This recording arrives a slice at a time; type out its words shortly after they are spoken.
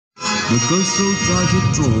the cultural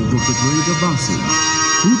trajectory of the great Abbasids,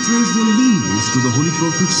 who traced their lineage to the Holy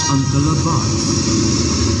Prophet's uncle Abbas.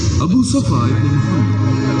 Abu Safa ibn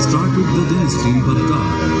Muhammad started the dynasty in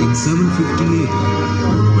Baghdad in 750 AD,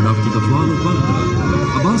 but after the fall of Baghdad,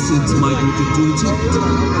 Abbasids migrated to Egypt.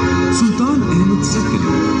 Sultan Ahmed II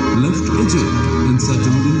left Egypt and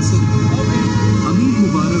settled in Sindh. Amir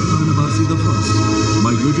Mubarak Khan Abbasi I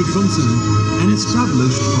migrated from Sindh and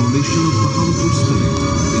established foundation of Bahawalpur state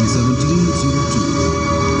in 1702.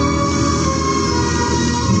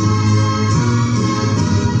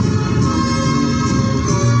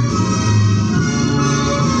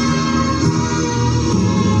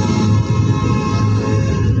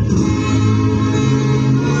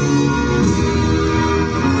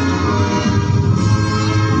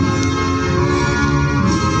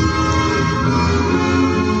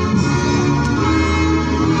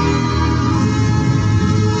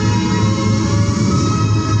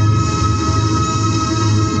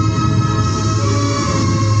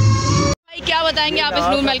 बताएंगे आप इस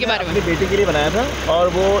नूर महल के बारे में? अपनी बेटी के लिए बनाया था और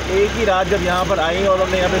वो एक ही रात जब यहाँ पर आई और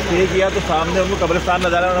उन्होंने यहाँ पे स्टे किया तो सामने उनको कब्रिस्तान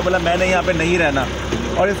नज़र आया। उन्होंने बोला मैंने यहाँ पे नहीं रहना।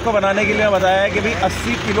 और इसको बनाने के लिए बताया कि भाई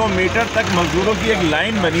 80 किलोमीटर तक मजदूरों की एक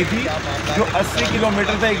लाइन बनी थी जो 80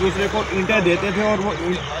 किलोमीटर तक एक दूसरे को ईंटें देते थे और वो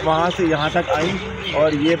वहाँ से यहाँ तक आई और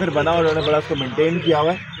ये फिर बना और उन्होंने बड़ा उसको मेनटेन किया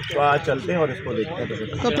हुआ है। तो आज चलते हैं और इसको देखते हैं।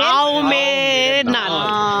 तो आओ मेरे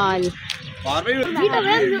नाल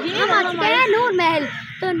नूर महल।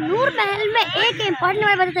 तो नूर महल में एक इम्पोर्टेंट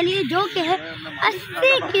बात पता चली है जो कि है 80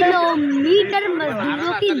 किलोमीटर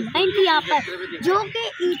मजदूरों की लाइन थी यहाँ पर, जो कि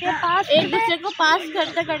ईंटें पास एक दूसरे को पास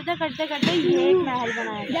करते करते करते करते ये एक महल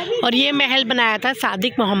बनाया। और ये महल बनाया था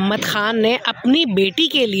सादिक मोहम्मद खान ने अपनी बेटी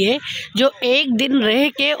के लिए, जो एक दिन रह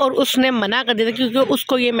के और उसने मना कर दिया था क्योंकि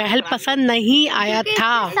उसको ये महल पसंद नहीं आया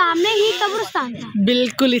था। सामने ही कब्रिस्तान था।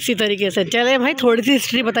 बिल्कुल इसी तरीके से। चले भाई थोड़ी सी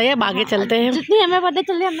हिस्ट्री बताइए, आगे चलते हैं। जितनी हमें पता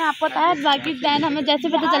चली हमने आपको बताया, बाकी दैन हमें जैसे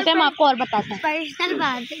पता चलते हैं हम आपको और बताते हैं। पर्सनल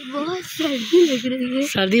बात है, बहुत सर्दी लग रही है।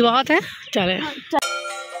 सर्दी बहुत है, चले।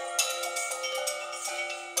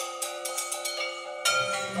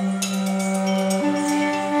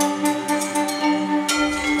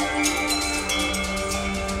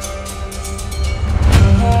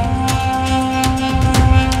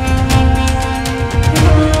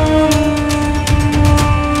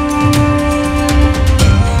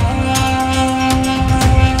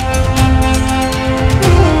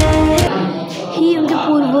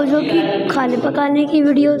 खाने पकाने की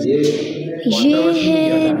वीडियोस, ये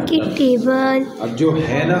है इनकी टेबल। अब जो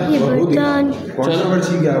है ना ये बर्तन,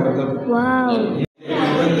 कंट्रोवर्सी क्या मतलब वाव।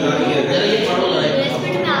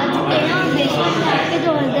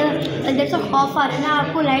 तो अंदर से खौफ आ रहा है ना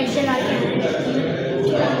आपको लाइट जला के।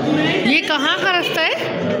 ये कहाँ का रास्ता है?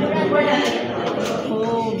 ओ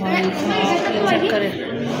भाई चेक करें।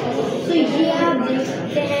 तो ये आप देख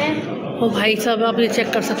सकते हैं। ओ भाई साहब आप ये चेक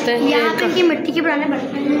कर सकते हैं। यहाँ पे की मिट्टी के पुराने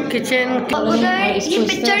बर्तन हैं। किचन उधर ये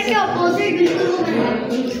पिक्चर के ऑपोजिट बिल्कुल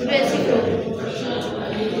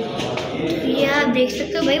ये आप देख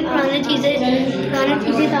सकते हो भाई, पुरानी चीज़ें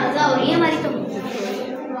ताज़ा हो रही है हमारी। तो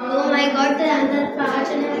ओह माय गॉड, तेरे अंदर कहाँ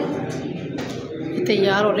चले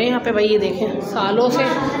तैयार हो रहे हैं यहाँ पे भाई। ये देखें सालों से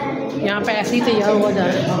यहाँ पे ऐसे ही तैयार हुआ जा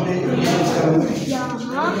रहा है।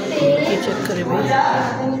 यहाँ पे ये चेक करें भाई।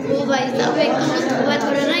 ओ भाई साहब एकदम सुबह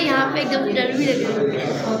थोड़ा ना यहाँ पे एकदम डर भी लग रहा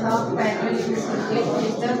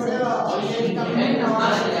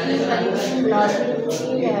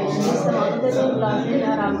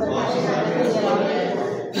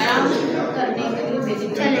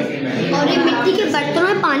चले। और ये मिट्टी के बर्तनों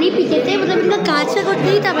में पानी पीते थे, मतलब इनका कांच का कुछ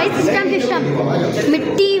नहीं था भाई। सिस्टम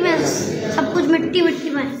मिट्टी में, सब कुछ मिट्टी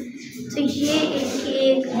में। तो ये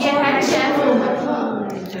एक हेड शेफ रूम है।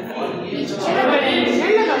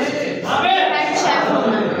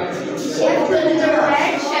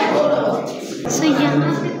 तो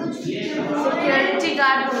यहाँ पे कुछ सिक्योरिटी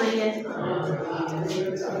गार्ड हो रही है।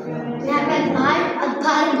 यहाँ पे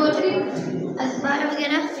अखबार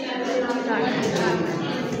वगैरह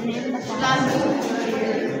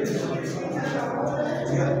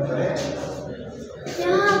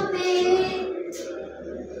यहाँ पे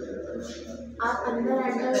आप अंदर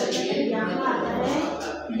यहाँ आता है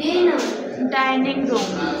डाइनिंग रूम।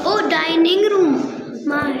 ओ डाइनिंग रूम,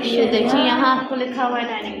 ये देखिए यहाँ आपको लिखा हुआ है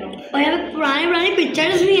डाइनिंग रूम। और यहाँ पे पुरानी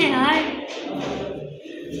पिक्चर्स भी हैं यार।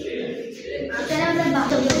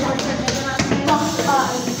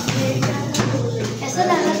 ऐसा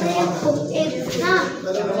लग रहा है एक ना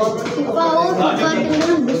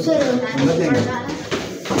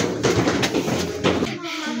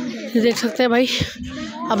देख सकते हैं भाई।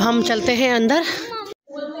 अब हम चलते हैं अंदर।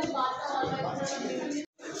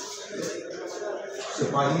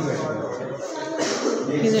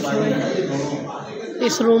 ये देखो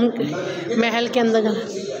इस रूम महल के अंदर जाना।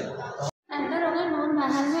 अंदर हो गए नूर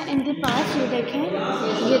महल में। इनके पास ये देखें,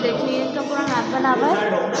 इनका पूरा मैप बना हुआ है।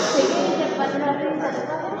 ठीक है, जब 15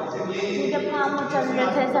 जब काम चल रहे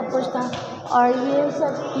थे सब कुछ था। और ये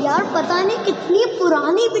सब यार पता नहीं कितनी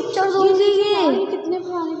पुरानी पिक्चर्स होंगी ये कितने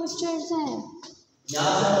पुरानी पिक्चर्स हैं।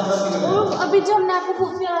 और अभी जो हमने आपको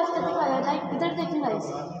खूफिया रास्ता दिखाया था, इधर देखने गाइस,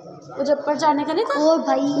 वो जब पर जाने का नहीं था। ओ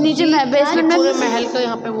भाई नीचे बेसमेंट में पूरे महल का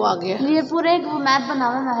यहाँ पे वो आ गया। ये पूरे एक मैप बना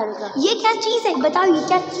हुआ है महल का। ये क्या चीज़ है बताओ, ये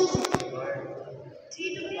क्या चीज़ है?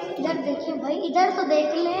 इधर देखिए भाई, इधर तो देख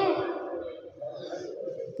ले।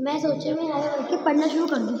 मैं सोचे मैं यहाँ करके पढ़ना शुरू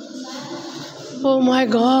कर दूँ। Oh my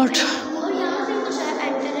God. और यहाँ से कुछ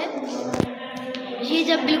एंटर है। ये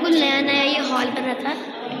जब बिल्कुल नया नया ये हॉल बना था।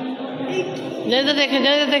 जैसे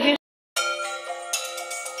देखें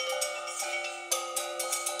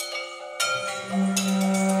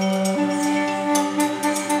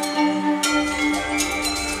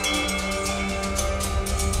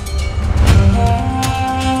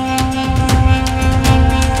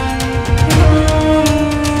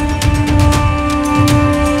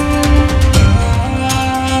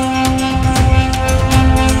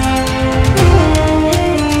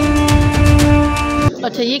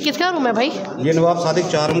अच्छा, ये किसका रूम है भाई? ये नवाब सादिक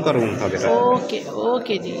 4 रूम का रूम था बेटा।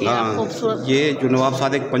 ओके जी। हाँ, खूबसूरत। ये जो नवाब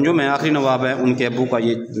सादिक पंजों में आखिरी नवाब है, उनके अब्बू का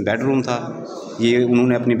ये बेडरूम था। ये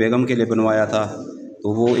उन्होंने अपनी बेगम के लिए बनवाया था।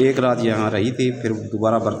 तो वो एक रात यहाँ रही थी, फिर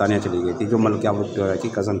दोबारा बरतानिया चली गई थी, जो मलका विक्टोरिया की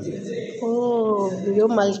कज़न थी। ओह, जो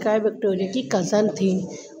मलका विक्टोरिया की कज़न थी,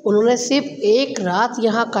 उन्होंने सिर्फ एक रात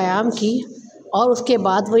यहाँ क़याम की और उसके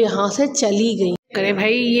बाद वो यहाँ से चली गई। अरे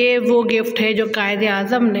भाई, ये वो गिफ्ट है जो कायदे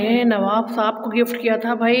आज़म ने नवाब साहब को गिफ्ट किया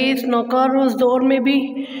था भाई इस नौकर उस दौर में भी,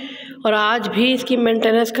 और आज भी इसकी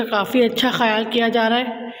मेंटेनेंस का काफ़ी अच्छा ख्याल किया जा रहा है।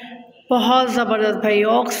 बहुत ज़बरदस्त भाई,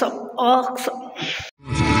 aux.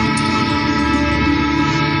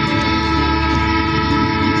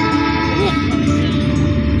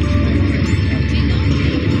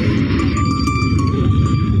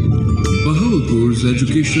 Bahawalpur's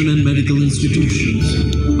education and medical institutions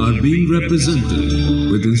are being represented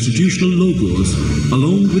with institutional logos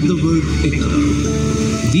along with the word Agar.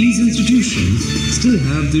 These institutions still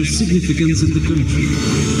have their significance in the country,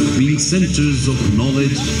 being centers of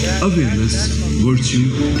knowledge, awareness, virtue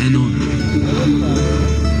and honor.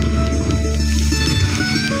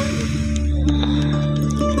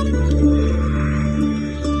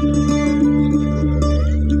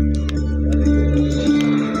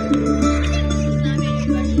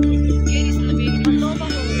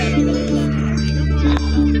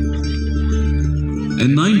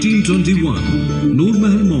 In 1921, Noor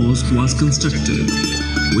Mahal Mosque was constructed,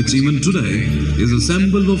 which even today is a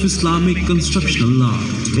symbol of Islamic constructional art.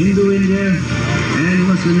 Hindu India and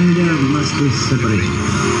Muslim India must be separate,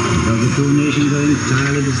 because the two nations are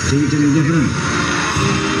entirely distinct and different.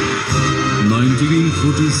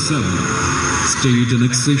 1947, state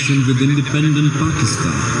annexation with independent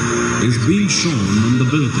Pakistan is being shown on the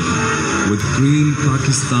building with green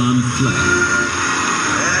Pakistan flag.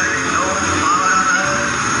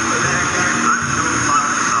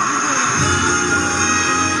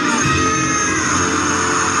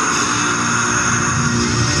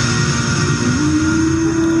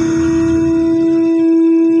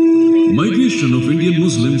 Migration of Indian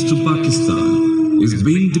Muslims to Pakistan is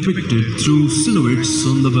being depicted through silhouettes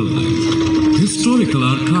on the building. Historical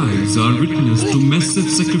archives are witness to massive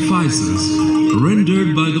sacrifices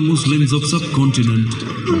rendered by the Muslims of subcontinent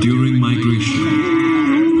during migration.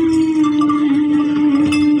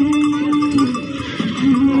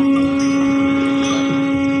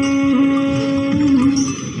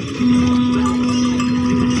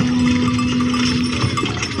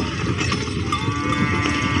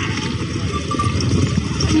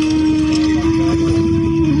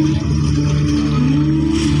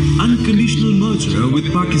 Unconditional merger with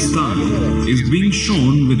Pakistan is being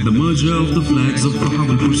shown with the merger of the flags of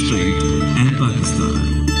Bahawalpur state and Pakistan.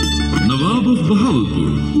 Nawab of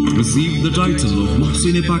Bahawalpur received the title of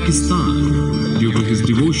Muhsin-e-Pakistan due to his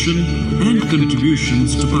devotion and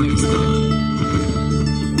contributions to Pakistan.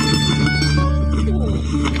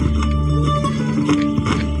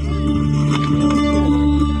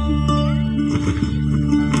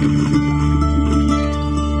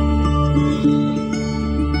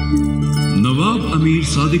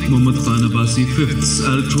 Sadiq Muhammad Khan Abbasi Fifth's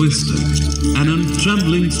altruistic and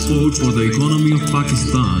untrembling support for the economy of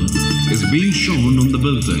Pakistan is being shown on the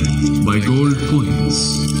building by gold coins.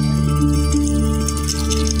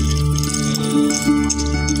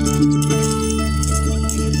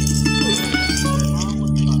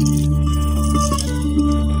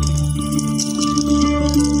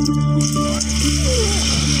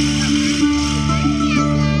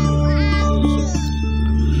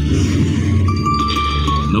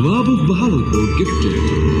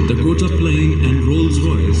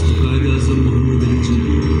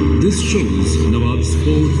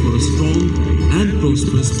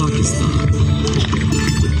 Northwest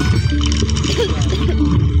Pakistan.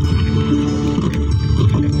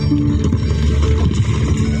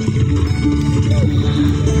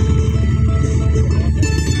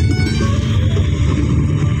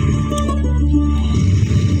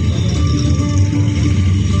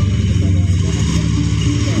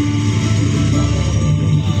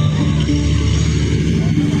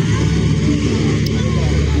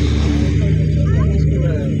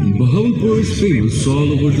 Bahawalpur is famous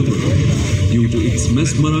all over the world due to its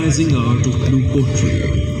mesmerizing art of blue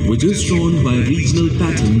pottery, which is shown by regional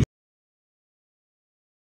patterns.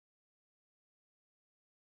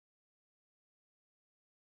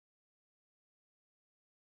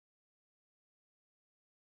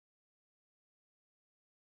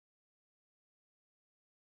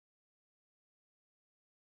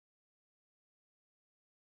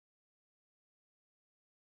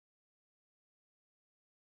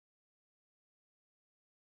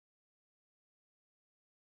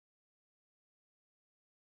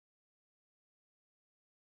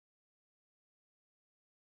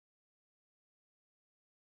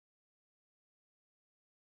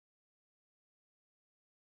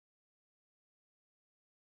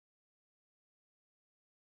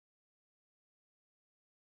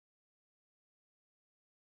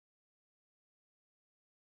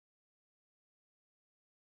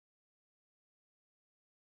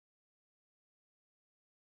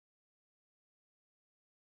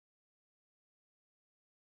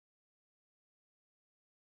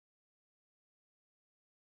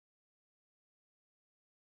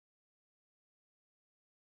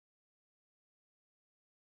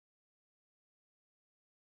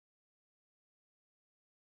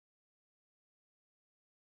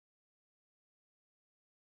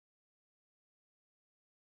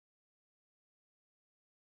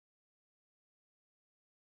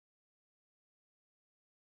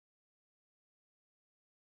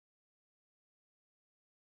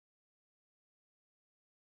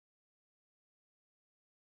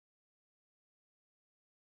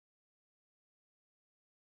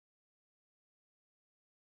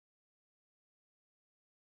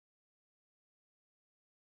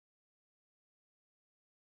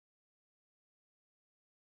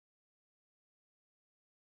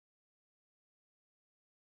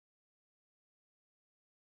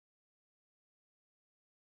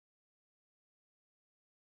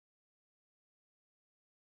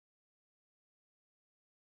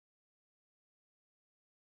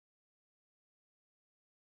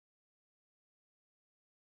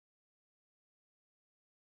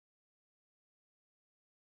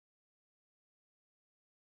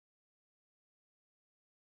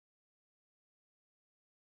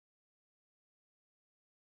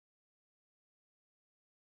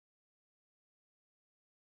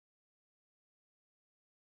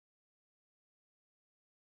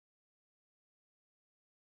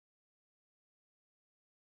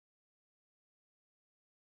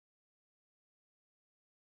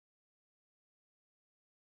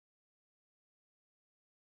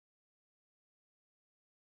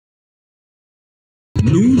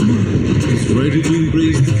 Noor Mahal is ready to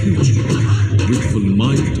embrace the future with full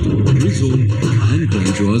might, resolve and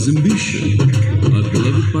grandiose ambition. Our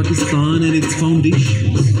beloved Pakistan and its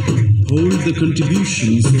foundations hold the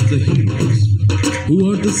contributions of the heroes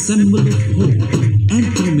who are the symbol of hope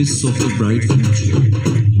and promise of a bright future.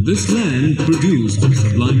 This land produced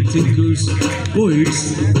sublime thinkers,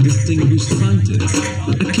 poets, distinguished scientists,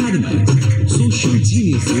 academics, social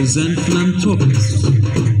geniuses and philanthropists,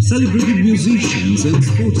 celebrated musicians and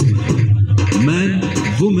sportsmen, men,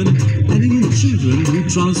 women and even children who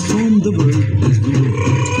transformed the world as we know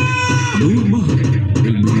it. Noor Mahal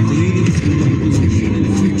will maintain its global position in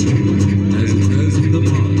the future as it has in the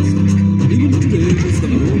past. Even today it is the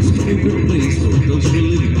most favorite place for cultural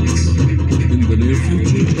events. In the near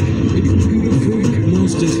future, it will be the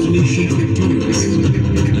foremost destination for tourists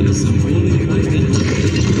and a symbolic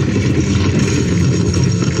identity.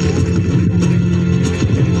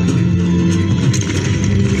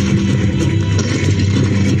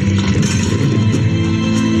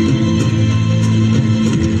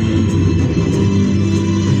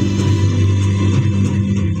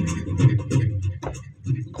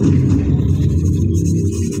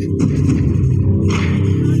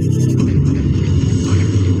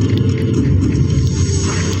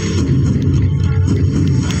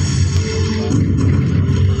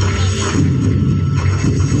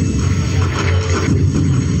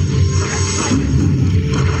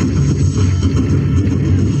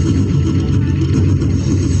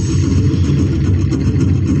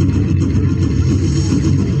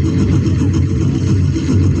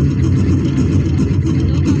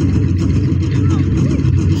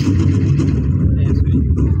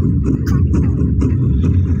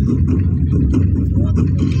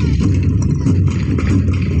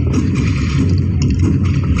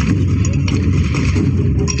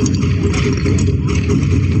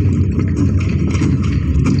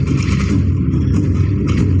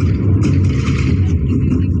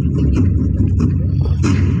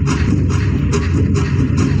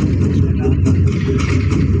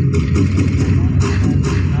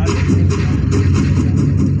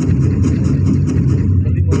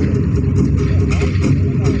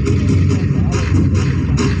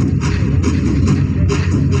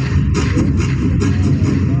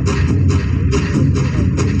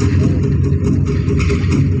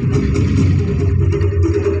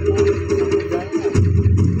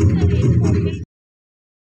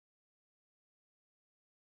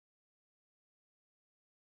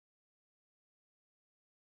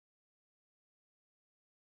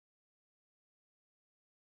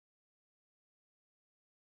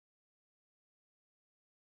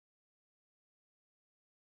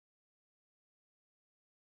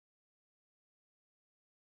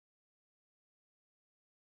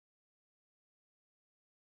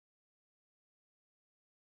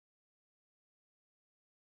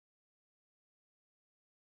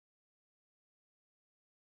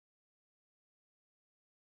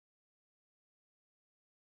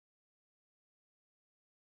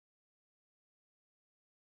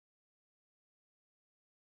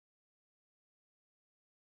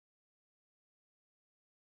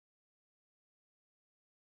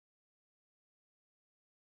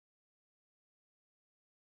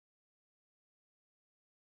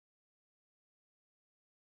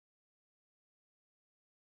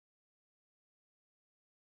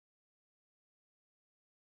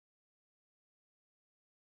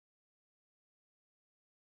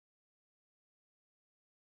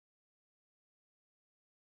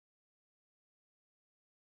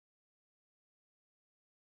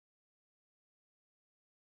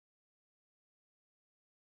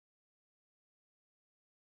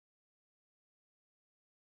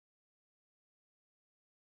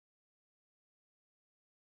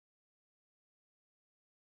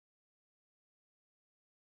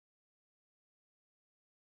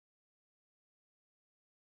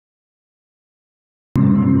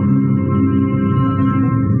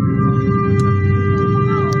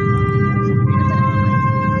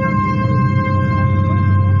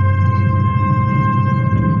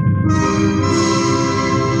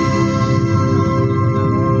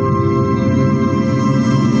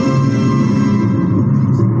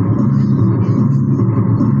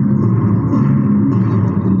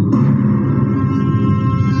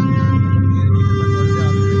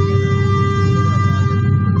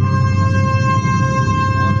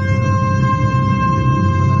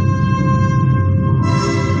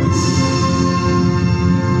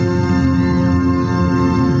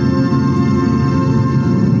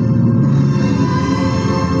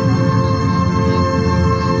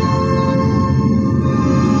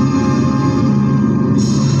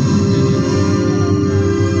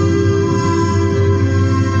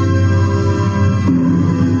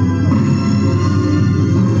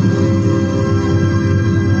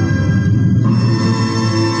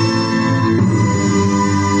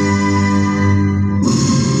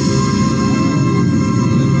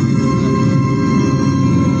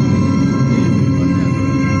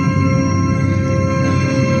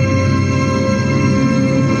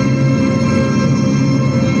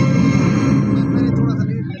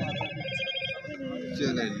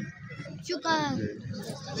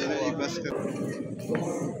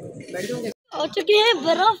 हो चुकी है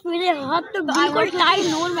बर्फ, मेरे हाथ तो बिल्कुल tight.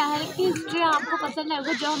 नूर महल की history आपको पसंद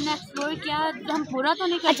है जो हमने एक्सप्लोर किया, हम पूरा तो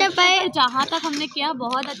नहीं कर सकते। अच्छा, जहाँ तक हमने किया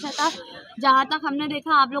बहुत अच्छा था। जहाँ तक हमने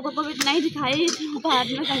देखा आप लोगों को भी इतना ही दिखाई बाद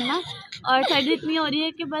में करना। और सर्दी इतनी हो रही है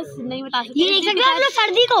कि बस नहीं बता सकते। ये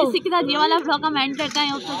सर्दी को इसी के साथ ये वाला ब्लॉग हम एंड करते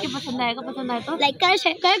हैं। उसको पसंद आए तो लाइक कर,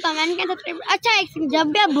 शेयर कर, कमेंट कर, सब्सक्राइब। अच्छा,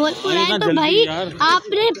 जब भी आप भोजपुर आए तो भाई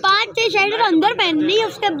आपने 5-6 शर्ट अंदर पहननी है,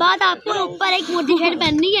 उसके बाद आपको ऊपर एक मोटी शर्ट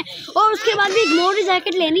पहननी है और उसके बाद भी एक मोटी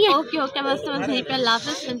जैकेट लेनी है। ओके बस तो यहीं पे अल्लाह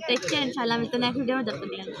हाफ़िज़, देखते हैं इंशाल्लाह मिलते हैं नेक्स्ट वीडियो में। जब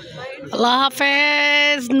तक अल्लाह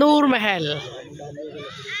हाफ़िज़। नूर महल।